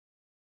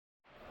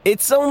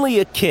It's only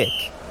a kick,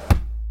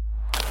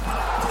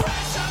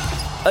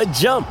 a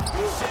jump,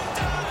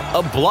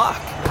 a block.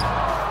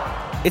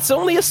 It's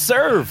only a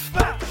serve.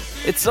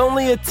 It's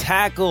only a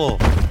tackle,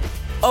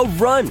 a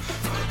run.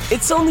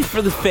 It's only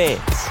for the fans.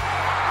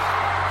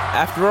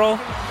 After all,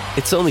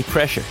 it's only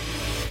pressure.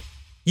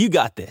 You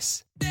got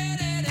this.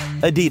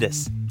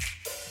 Adidas.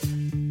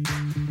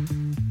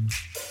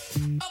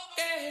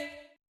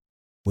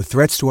 With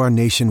threats to our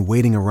nation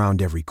waiting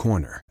around every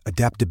corner,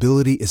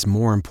 adaptability is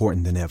more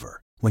important than ever.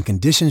 When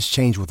conditions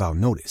change without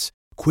notice,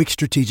 quick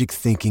strategic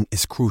thinking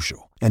is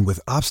crucial. And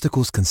with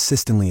obstacles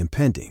consistently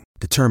impending,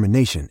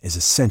 determination is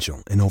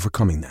essential in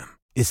overcoming them.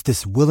 It's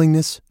this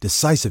willingness,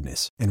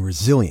 decisiveness, and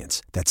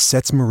resilience that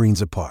sets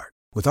Marines apart.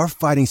 With our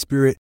fighting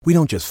spirit, we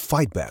don't just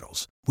fight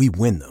battles, we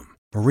win them.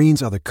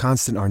 Marines are the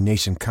constant our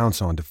nation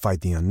counts on to fight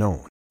the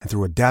unknown. And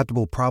through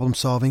adaptable problem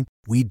solving,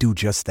 we do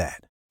just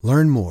that.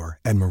 Learn more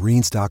at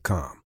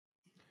marines.com.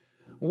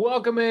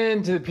 Welcome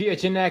into the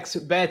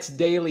PHNX Bets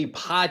Daily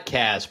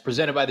Podcast,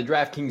 presented by the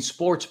DraftKings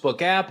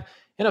Sportsbook app,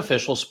 an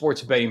official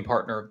sports betting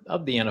partner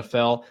of the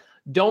NFL.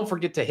 Don't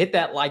forget to hit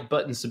that like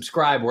button,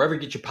 subscribe wherever you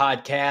get your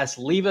podcasts.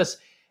 Leave us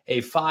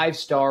a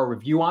 5-star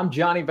review. I'm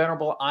Johnny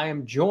Venerable. I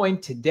am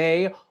joined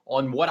today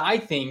on what I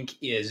think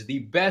is the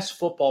best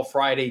Football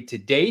Friday to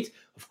date.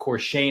 Of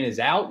course, Shane is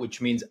out,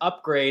 which means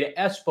upgrade.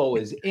 Espo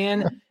is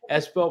in.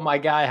 Espo, my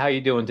guy, how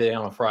you doing today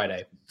on a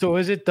Friday? So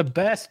is it the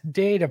best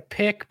day to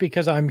pick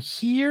because I'm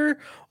here,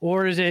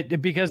 or is it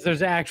because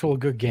there's actual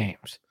good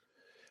games?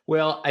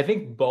 Well, I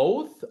think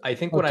both. I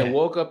think when I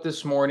woke up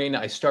this morning,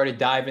 I started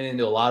diving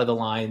into a lot of the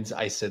lines.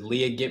 I said,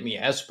 Leah, get me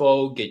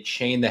Espo, get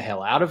Shane the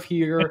hell out of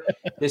here.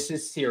 This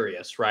is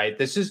serious, right?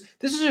 This is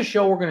a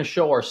show we're going to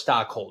show our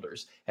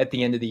stockholders at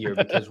the end of the year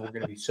because we're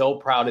going to be so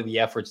proud of the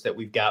efforts that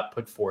we've got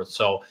put forth.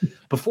 So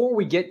before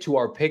we get to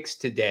our picks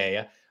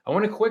today, I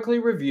want to quickly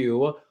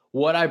review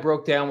what I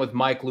broke down with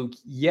Mike Luke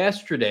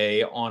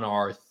yesterday on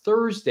our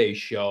Thursday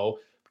show,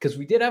 because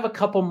we did have a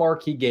couple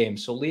marquee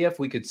games. So, Leah, if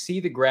we could see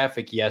the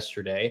graphic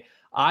yesterday,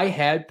 I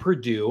had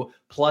Purdue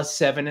plus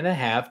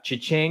 7.5.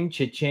 Cha-ching,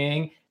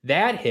 cha-ching.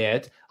 That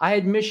hit. I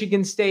had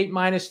Michigan State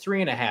minus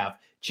 3.5.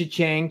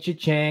 Cha-ching,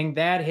 cha-ching.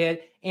 That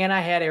hit. And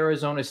I had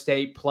Arizona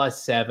State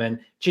plus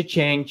 7.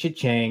 Cha-ching,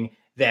 cha-ching.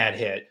 That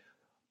hit.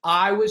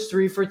 I was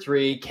 3 for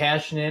 3,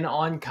 cashing in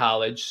on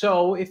college.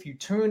 So if you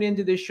tune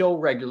into this show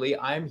regularly,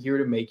 I'm here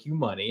to make you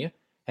money.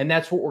 And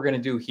that's what we're going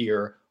to do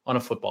here on a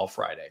Football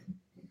Friday.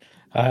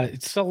 I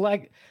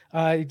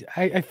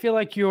feel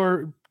like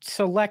you're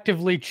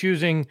selectively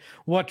choosing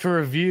what to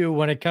review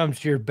when it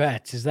comes to your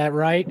bets. Is that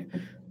right?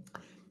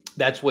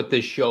 That's what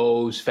this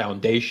show's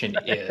foundation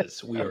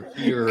is. We are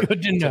here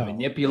to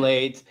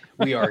manipulate.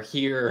 We are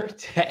here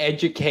to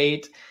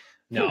educate.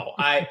 No,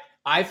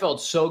 I felt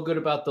so good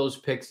about those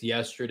picks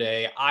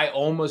yesterday. I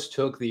almost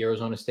took the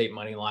Arizona State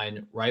money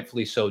line,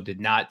 rightfully so, did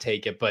not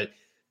take it. But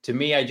to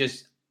me,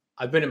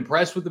 I've been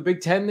impressed with the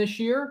Big Ten this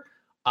year.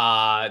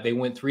 They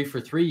went 3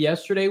 for 3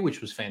 yesterday, which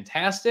was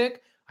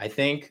fantastic. I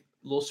think,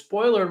 a little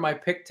spoiler, my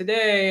pick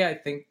today, I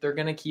think they're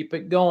going to keep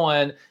it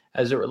going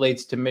as it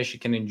relates to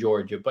Michigan and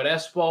Georgia. But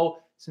Espo,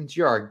 since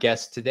you're our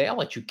guest today, I'll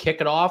let you kick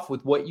it off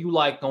with what you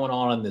like going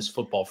on this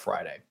Football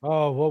Friday.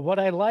 Oh, well, what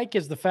I like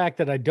is the fact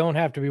that I don't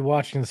have to be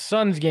watching the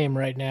Suns game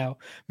right now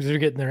because they're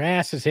getting their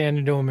asses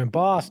handed to them in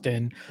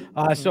Boston.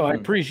 So I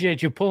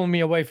appreciate you pulling me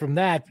away from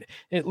that,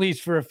 at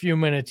least for a few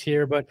minutes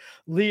here. But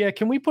Leah,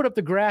 can we put up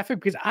the graphic?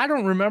 Because I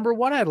don't remember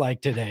what I like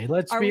today.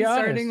 Let's be honest.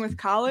 Are we starting with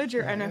college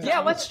or NFL?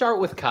 Yeah, let's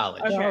start with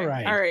college. Okay. All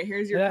right.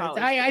 Here's your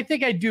college. I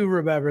think I do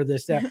remember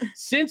this.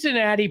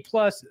 Cincinnati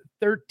plus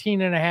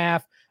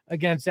 13.5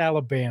 against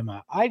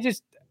Alabama.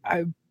 Bama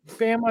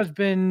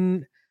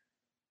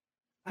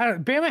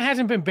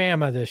hasn't been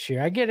Bama this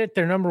year. I get it.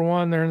 They're number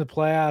one. They're in the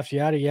playoffs,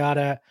 yada,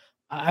 yada.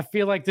 I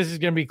feel like this is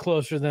going to be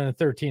closer than a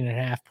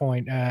 13.5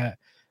 point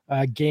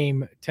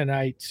game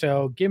tonight.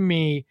 So give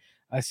me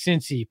a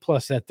Cincy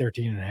plus that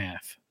 13.5.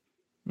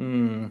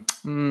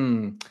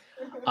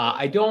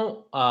 I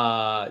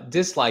don't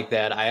dislike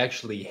that. I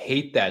actually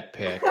hate that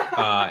pick.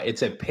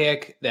 It's a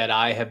pick that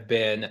I have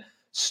been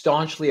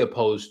staunchly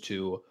opposed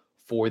to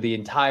for the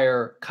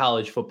entire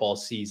college football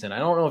season. I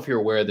don't know if you're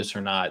aware of this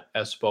or not,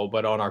 Espo,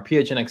 but on our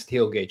PHNX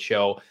Tailgate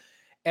show,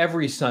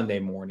 every Sunday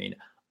morning,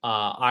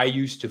 I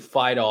used to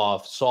fight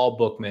off Saul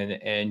Bookman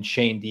and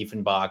Shane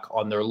Diefenbach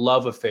on their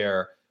love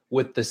affair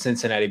with the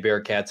Cincinnati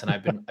Bearcats, and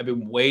I've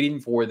been waiting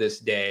for this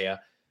day,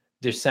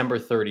 December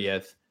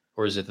 30th,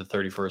 or is it the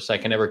 31st? I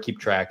can never keep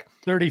track.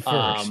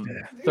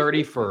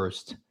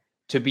 31st,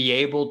 to be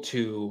able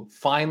to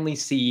finally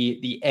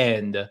see the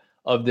end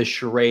of the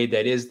charade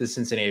that is the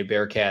Cincinnati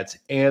Bearcats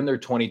and their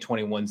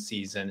 2021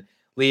 season.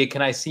 Leah,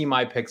 can I see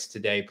my picks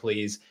today,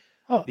 please?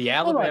 Oh, the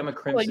Alabama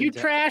Crimson. You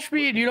trash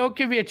me and you don't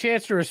give me a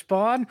chance to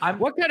respond?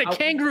 What kind of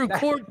kangaroo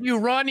court do you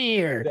run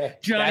here,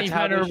 Johnny? That's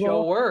how the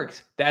show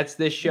works. That's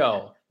this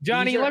show.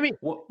 Johnny, let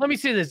me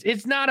say this.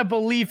 It's not a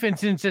belief in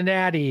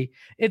Cincinnati.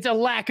 It's a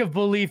lack of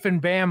belief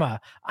in Bama.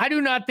 I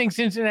do not think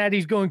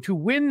Cincinnati's going to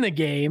win the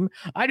game.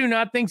 I do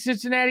not think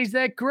Cincinnati's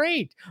that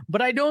great.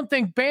 But I don't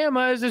think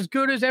Bama is as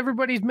good as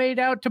everybody's made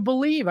out to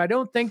believe. I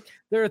don't think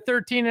they're a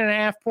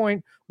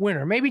 13.5-point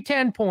winner. Maybe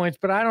 10 points,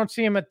 but I don't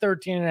see them at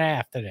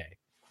 13.5 today.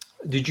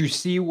 Did you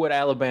see what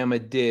Alabama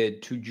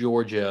did to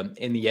Georgia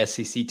in the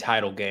SEC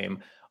title game?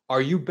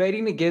 Are you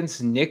betting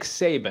against Nick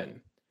Saban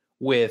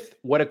with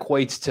what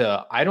equates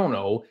to,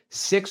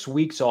 6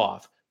 weeks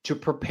off to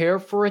prepare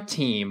for a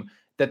team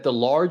that the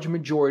large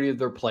majority of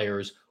their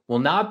players will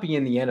not be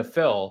in the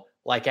NFL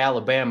like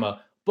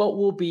Alabama, but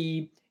will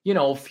be,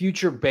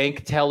 future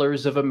bank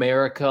tellers of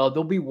America.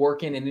 They'll be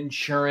working in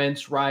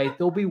insurance, right?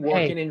 They'll be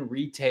working in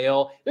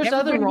retail. There's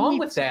nothing wrong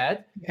with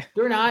that.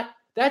 They're not.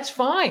 That's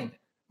fine.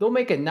 They'll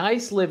make a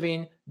nice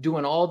living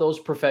doing all those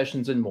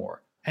professions and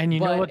more. And you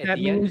know what that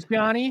means,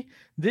 Johnny?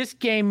 This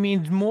game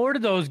means more to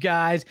those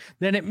guys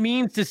than it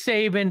means to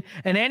Saban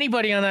and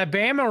anybody on that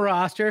Bama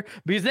roster,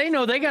 because they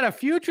know they got a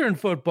future in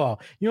football.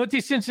 You know what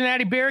these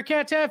Cincinnati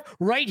Bearcats have?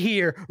 Right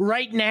here,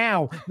 right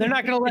now. They're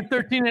not going to let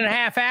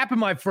 13.5 happen,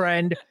 my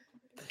friend.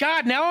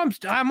 God, now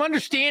I'm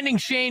understanding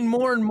Shane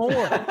more and more.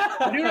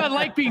 I do not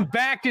like being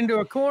backed into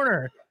a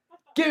corner.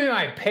 Give me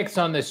my picks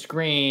on the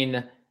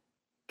screen.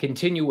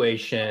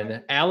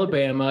 Continuation,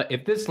 Alabama.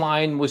 If this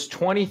line was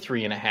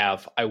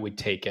 23.5, I would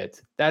take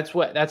it. That's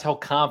how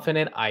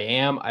confident I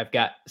am. I've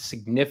got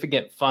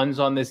significant funds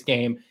on this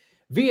game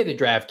via the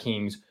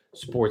DraftKings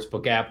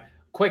Sportsbook app.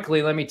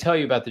 Quickly, let me tell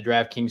you about the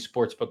DraftKings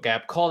Sportsbook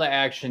app. Call to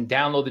action,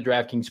 download the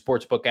DraftKings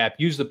Sportsbook app,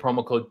 use the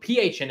promo code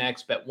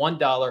PHNX, bet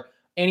 $1,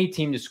 any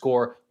team to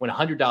score, win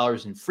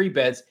 $100 in free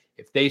bets.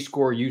 If they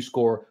score, you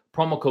score.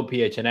 Promo code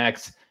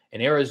PHNX. In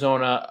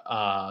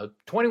Arizona,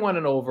 21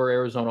 and over,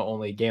 Arizona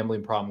only.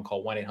 Gambling problem,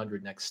 call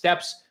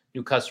 1-800-NEXT-STEPS.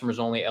 New customers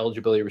only.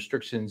 Eligibility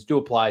restrictions do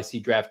apply.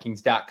 See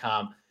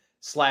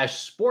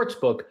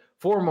DraftKings.com/sportsbook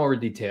for more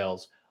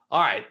details.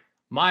 All right.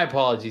 My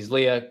apologies,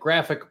 Leah.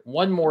 Graphic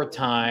one more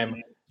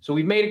time. So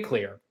we made it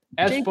clear.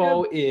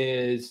 Espo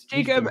he's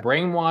been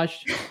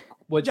brainwashed.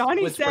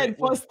 Johnny said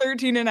plus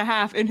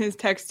 13.5 in his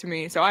text to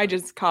me, so I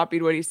just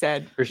copied what he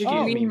said. Did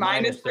you mean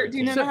minus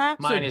 13.5?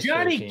 So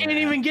Johnny can't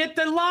even get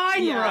the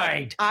line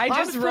right. I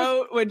just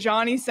wrote what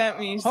Johnny sent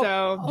me,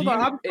 so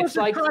it's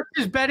like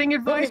his betting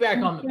advice.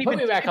 Put me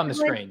back on the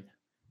screen.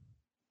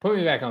 Put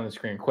me back on the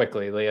screen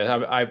quickly, Leah.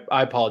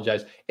 I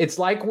apologize. It's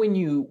like when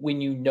you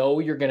know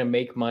you're going to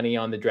make money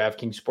on the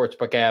DraftKings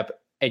Sportsbook app,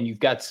 and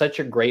you've got such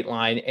a great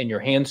line and your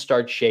hands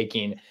start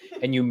shaking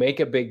and you make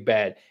a big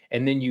bet,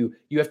 and then you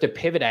have to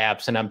pivot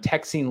apps. And I'm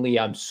texting Lee,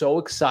 I'm so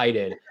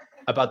excited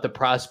about the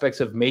prospects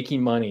of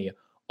making money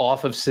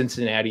off of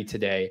Cincinnati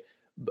today,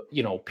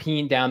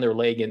 peeing down their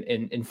leg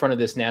in front of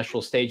this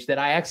national stage, that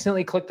I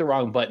accidentally clicked the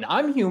wrong button.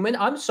 I'm human.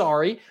 I'm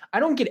sorry. I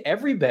don't get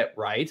every bet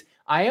right.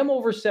 I am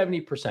over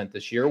 70%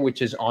 this year,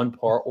 which is on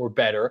par or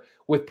better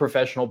with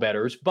professional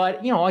bettors.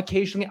 But,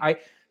 occasionally I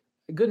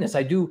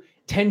do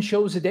 10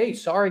 shows a day.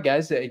 Sorry,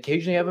 guys.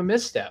 Occasionally I have a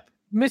misstep.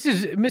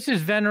 Mrs.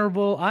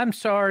 Venerable, I'm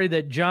sorry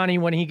that Johnny,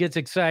 when he gets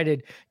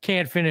excited,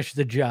 can't finish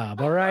the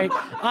job. All right.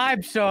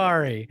 I'm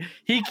sorry.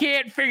 He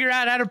can't figure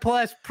out how to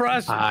plus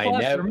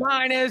or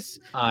minus.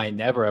 I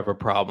never have a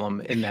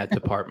problem in that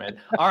department.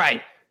 All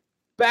right.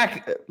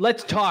 Back.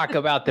 Let's talk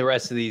about the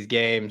rest of these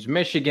games.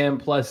 Michigan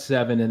plus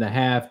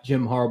 7.5.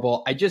 Jim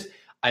Harbaugh.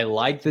 I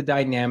like the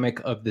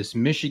dynamic of this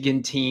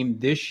Michigan team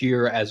this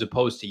year as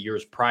opposed to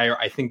years prior.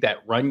 I think that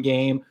run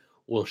game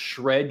will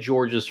shred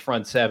Georgia's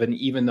front seven,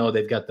 even though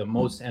they've got the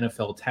most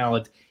NFL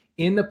talent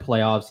in the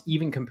playoffs,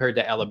 even compared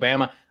to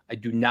Alabama. I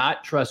do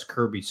not trust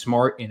Kirby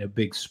Smart in a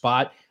big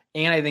spot.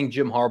 And I think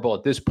Jim Harbaugh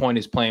at this point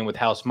is playing with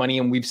house money.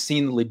 And we've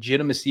seen the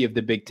legitimacy of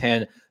the Big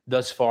Ten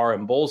thus far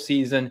in bowl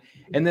season.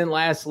 And then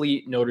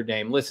lastly, Notre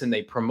Dame. Listen,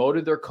 they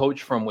promoted their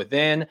coach from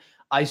within.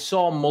 I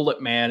saw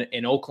Mullet Man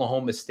in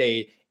Oklahoma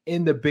State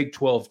in the Big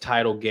 12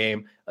 title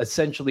game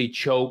essentially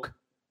choke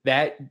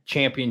that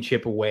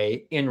championship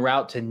away en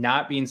route to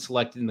not being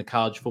selected in the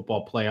college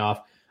football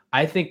playoff.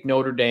 I think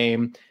Notre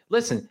Dame,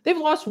 listen, they've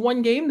lost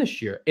one game this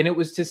year, and it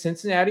was to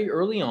Cincinnati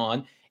early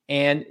on.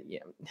 And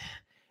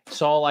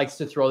Saul likes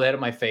to throw that at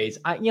my face.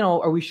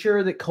 Are we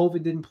sure that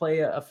COVID didn't play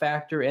a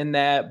factor in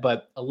that?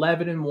 But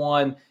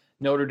 11-1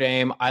 Notre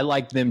Dame, I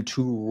like them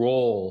to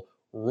roll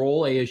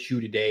ASU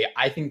today.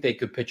 I think they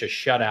could pitch a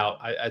shutout.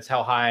 That's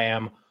how high I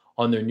am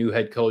on their new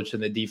head coach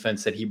and the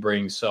defense that he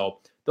brings. So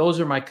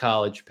those are my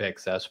college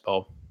picks,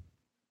 Espo.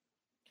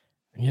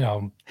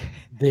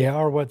 They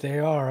are what they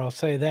are. I'll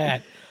say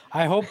that.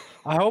 I hope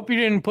you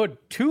didn't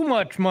put too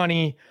much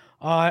money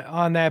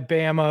on that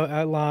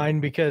Bama line,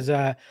 because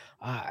I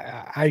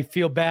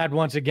feel bad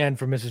once again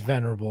for Mrs.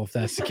 Venerable if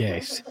that's the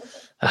case.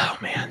 Oh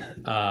man,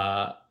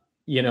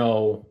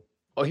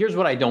 here's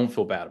what I don't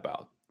feel bad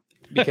about,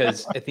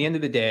 because at the end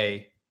of the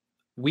day,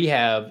 we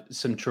have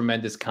some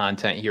tremendous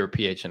content here at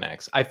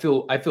PHNX. I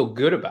feel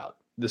good about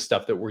the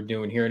stuff that we're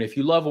doing here. And if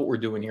you love what we're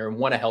doing here and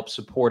want to help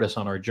support us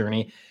on our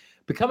journey,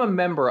 become a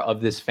member of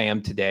this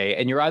fam today.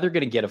 And you're either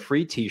going to get a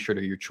free t-shirt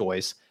of your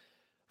choice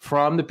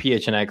from the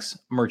PHNX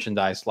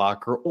merchandise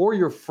locker, or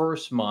your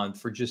first month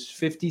for just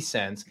 50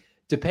 cents,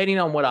 depending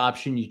on what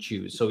option you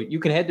choose. So you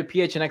can head to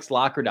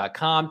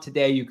phnxlocker.com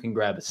today. You can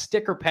grab a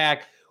sticker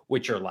pack,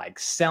 which are like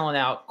selling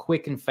out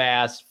quick and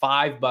fast,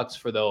 $5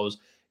 for those.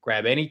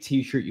 Grab any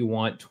t-shirt you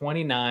want,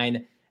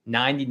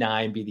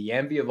 $29.99. Be the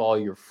envy of all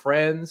your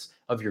friends,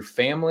 of your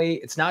family.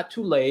 It's not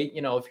too late.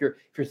 If you're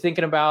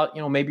thinking about,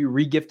 maybe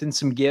regifting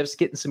some gifts,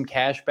 getting some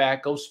cash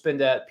back, go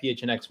spend at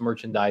PHNX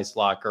merchandise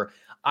locker.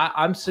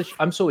 I'm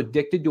so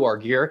addicted to our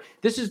gear.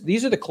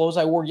 These are the clothes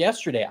I wore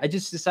yesterday. I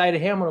just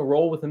decided, hey, I'm going to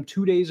roll with them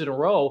 2 days in a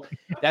row.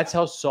 That's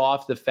how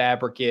soft the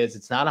fabric is.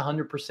 It's not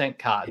 100%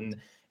 cotton.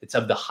 It's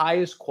of the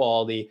highest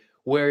quality,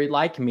 where,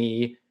 like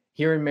me,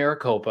 here in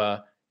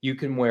Maricopa, you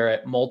can wear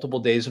it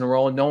multiple days in a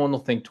row and no one will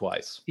think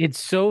twice.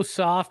 It's so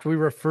soft, we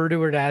refer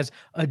to it as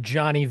a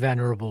Johnny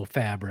Venerable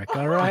fabric.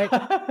 All right.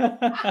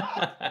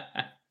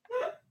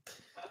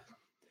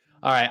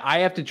 All right, I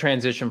have to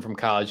transition from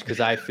college because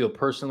I feel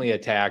personally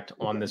attacked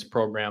on this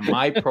program,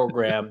 my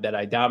program that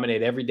I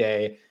dominate every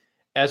day.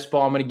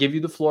 Espo, I'm going to give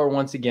you the floor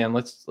once again.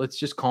 Let's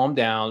just calm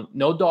down.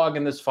 No dog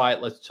in this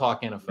fight. Let's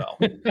talk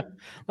NFL.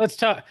 Let's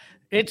talk.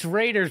 It's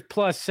Raiders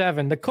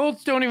 +7. The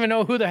Colts don't even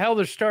know who the hell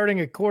they're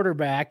starting at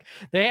quarterback.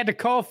 They had to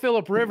call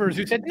Phillip Rivers,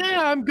 who said,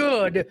 "Nah, I'm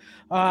good."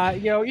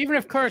 Even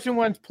if Carson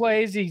Wentz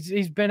plays,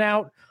 he's been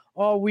out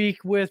all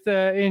week with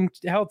in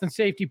health and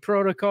safety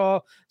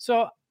protocol.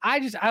 So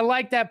I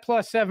like that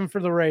 +7 for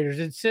the Raiders.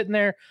 It's sitting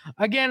there.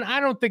 Again, I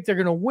don't think they're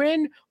going to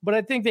win, but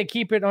I think they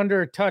keep it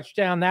under a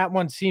touchdown. That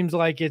one seems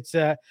like it's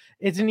an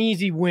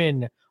easy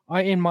win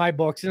in my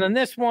books. And then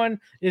this one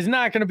is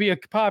not going to be a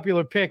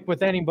popular pick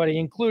with anybody,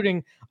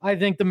 including, I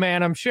think, the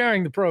man I'm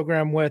sharing the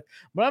program with.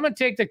 But I'm going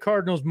to take the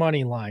Cardinals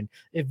money line.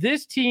 If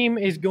this team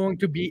is going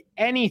to be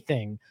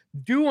anything,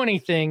 do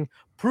anything,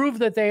 prove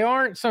that they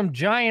aren't some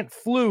giant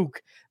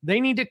fluke, they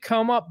need to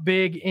come up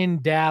big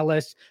in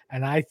Dallas,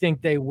 and I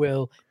think they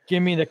will.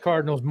 Give me the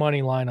Cardinals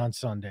money line on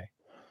Sunday.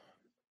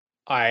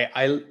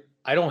 I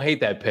don't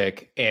hate that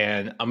pick,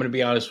 and I'm going to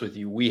be honest with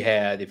you. We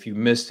had, if you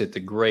missed it, the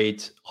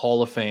great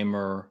Hall of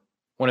Famer,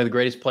 one of the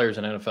greatest players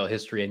in NFL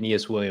history,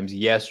 Aeneas Williams,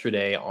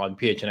 yesterday on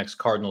PHNX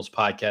Cardinals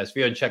podcast. If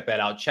you haven't checked that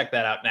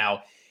out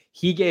now.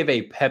 He gave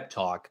a pep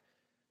talk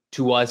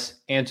to us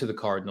and to the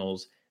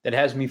Cardinals that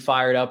has me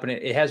fired up, and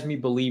it has me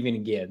believing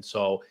again.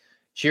 So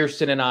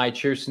Cheerston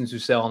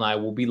Zussell and I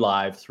will be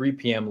live 3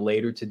 p.m.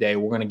 later today.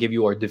 We're going to give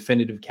you our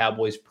definitive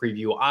Cowboys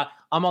preview.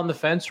 I'm on the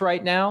fence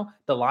right now.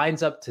 The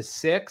line's up to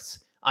 6.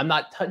 I'm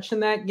not touching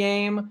that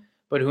game,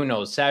 but who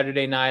knows?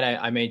 Saturday night,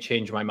 I may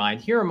change my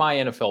mind. Here are my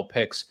NFL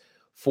picks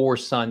for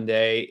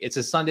Sunday. It's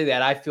a Sunday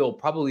that I feel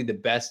probably the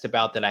best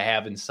about that I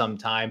have in some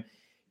time.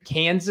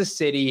 Kansas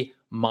City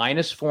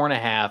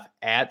 -4.5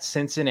 at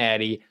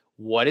Cincinnati.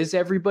 What does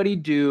everybody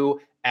do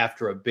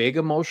after a big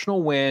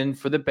emotional win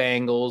for the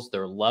Bengals?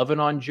 They're loving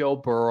on Joe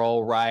Burrow,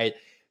 right?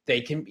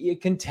 They can be a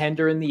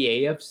contender in the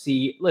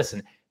AFC.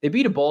 Listen, they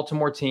beat a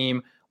Baltimore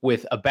team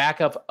with a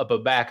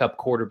backup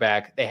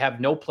quarterback. They have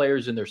no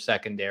players in their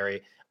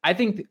secondary. I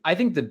think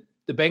the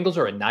Bengals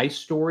are a nice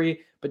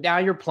story, but now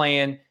you're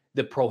playing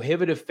the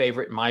prohibitive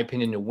favorite, in my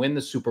opinion, to win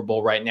the Super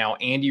Bowl right now,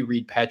 Andy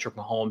Reid, Patrick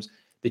Mahomes.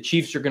 The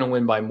Chiefs are going to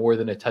win by more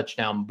than a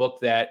touchdown. Book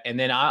that. And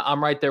then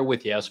I'm right there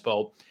with you,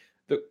 Espo.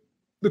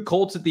 The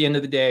Colts, at the end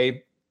of the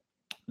day,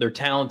 they're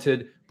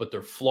talented, but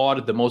they're flawed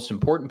at the most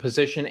important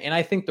position. And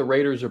I think the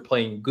Raiders are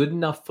playing good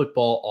enough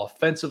football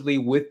offensively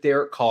with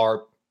Derek Carr,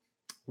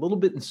 a little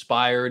bit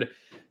inspired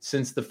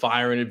since the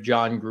firing of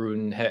John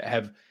Gruden,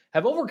 have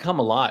overcome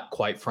a lot,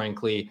 quite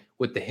frankly,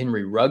 with the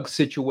Henry Ruggs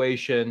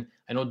situation.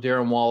 I know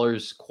Darren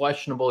Waller's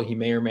questionable. He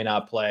may or may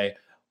not play,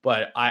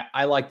 but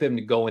I like them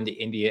to go into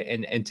India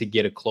and to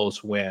get a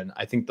close win.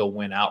 I think they'll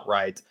win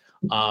outright.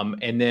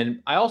 And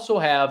then I also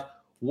have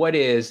what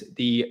is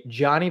the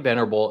Johnny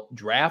Venerable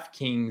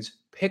DraftKings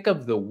pick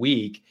of the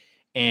week.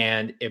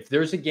 And if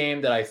there's a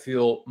game that I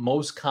feel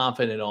most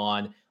confident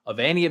on of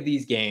any of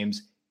these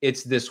games,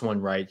 it's this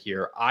one right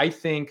here. I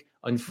think,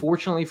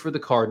 unfortunately for the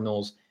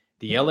Cardinals,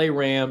 the LA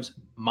Rams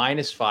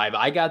 -5.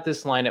 I got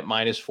this line at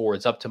 -4.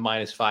 It's up to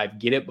 -5.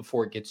 Get it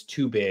before it gets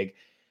too big.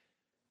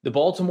 The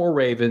Baltimore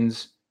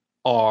Ravens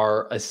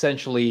are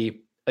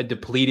essentially a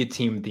depleted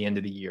team at the end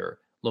of the year.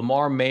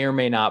 Lamar may or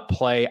may not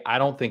play. I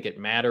don't think it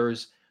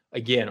matters.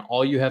 Again,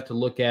 all you have to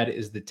look at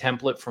is the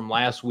template from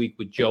last week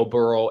with Joe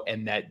Burrow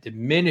and that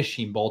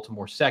diminishing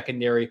Baltimore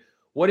secondary.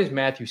 What is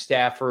Matthew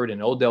Stafford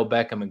and Odell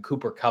Beckham and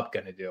Cooper Kupp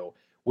going to do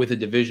with a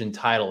division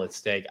title at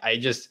stake?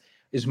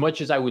 As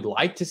much as I would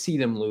like to see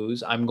them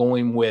lose, I'm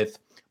going with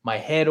my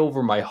head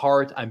over my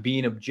heart. I'm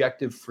being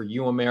objective for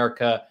you,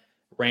 America.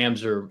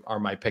 Rams are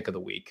my pick of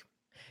the week.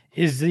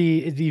 Is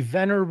the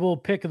Venerable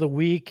pick of the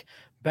week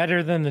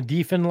better than the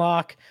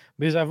Diefenlock?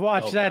 Because I've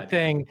watched that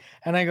thing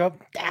and I go,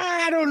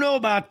 I don't know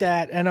about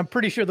that. And I'm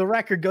pretty sure the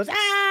record goes,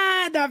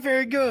 not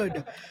very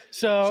good.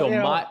 So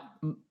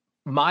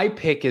my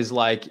pick is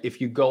like,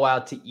 if you go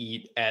out to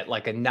eat at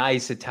like a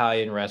nice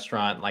Italian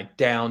restaurant, like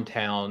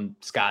downtown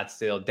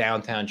Scottsdale,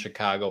 downtown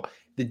Chicago,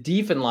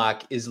 The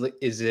Diefenlock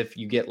is if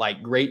you get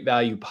like great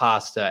value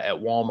pasta at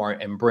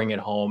Walmart and bring it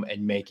home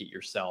and make it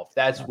yourself.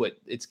 That's what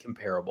it's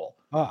comparable.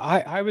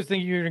 I was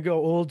thinking you're gonna go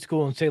old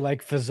school and say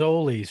like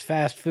Fazoli's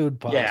fast food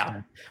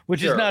pasta,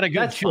 which is not a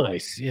good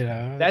choice. Fine. You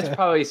know, that's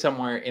probably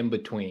somewhere in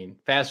between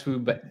fast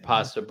food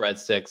pasta,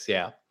 breadsticks.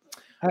 Yeah.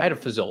 I had a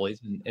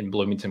Fazoli's in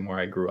Bloomington where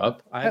I grew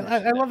up.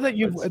 I love that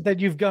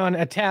you've gone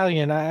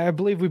Italian. I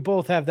believe we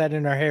both have that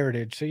in our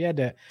heritage. So you had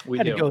to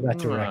go that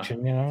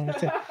direction, you know.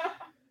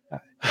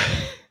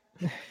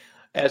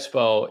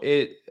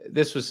 Espo,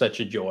 this was such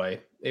a joy.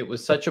 It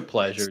was such a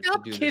pleasure.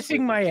 Stop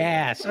kissing my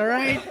ass, all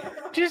right?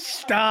 Just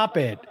stop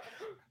it.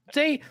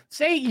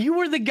 Say you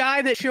were the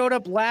guy that showed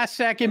up last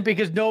second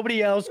because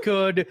nobody else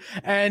could,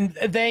 and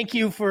thank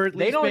you for at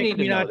least making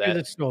me not do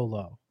the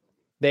solo.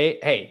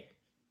 Hey,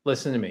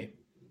 listen to me.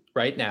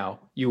 Right now,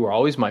 you were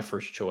always my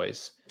first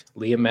choice.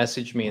 Leah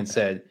messaged me and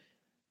said,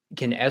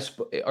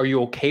 are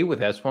you okay with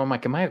Espo? I'm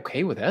like, am I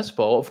okay with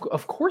Espo?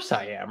 Of course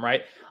I am,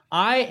 right?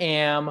 I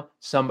am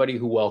somebody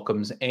who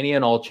welcomes any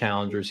and all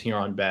challengers here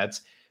on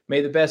Bets. May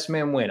the best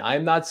man win.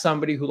 I'm not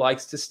somebody who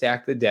likes to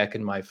stack the deck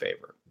in my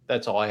favor.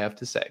 That's all I have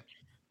to say.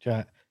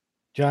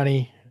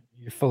 Johnny,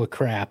 you're full of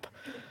crap.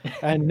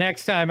 And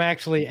next time,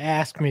 actually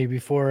ask me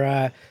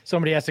before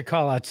somebody has to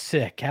call out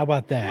sick. How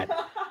about that?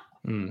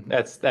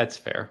 That's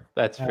fair.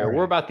 That's fair. Right.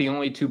 We're about the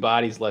only two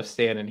bodies left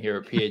standing here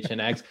at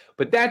PHNX,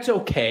 but that's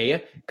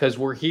okay because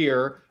we're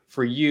here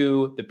for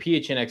you, the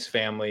PHNX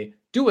family.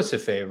 Do us a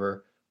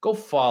favor. Go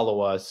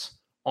follow us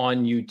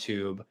on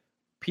YouTube,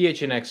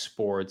 PHNX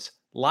Sports.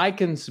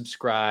 Like and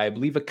subscribe.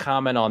 Leave a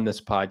comment on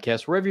this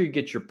podcast, wherever you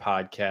get your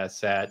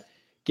podcasts at.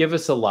 Give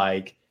us a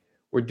like.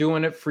 We're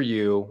doing it for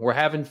you. We're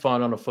having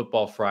fun on a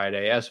Football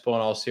Friday. Espo,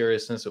 in all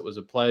seriousness, it was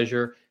a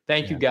pleasure.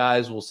 Thank you,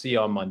 guys. We'll see you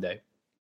on Monday.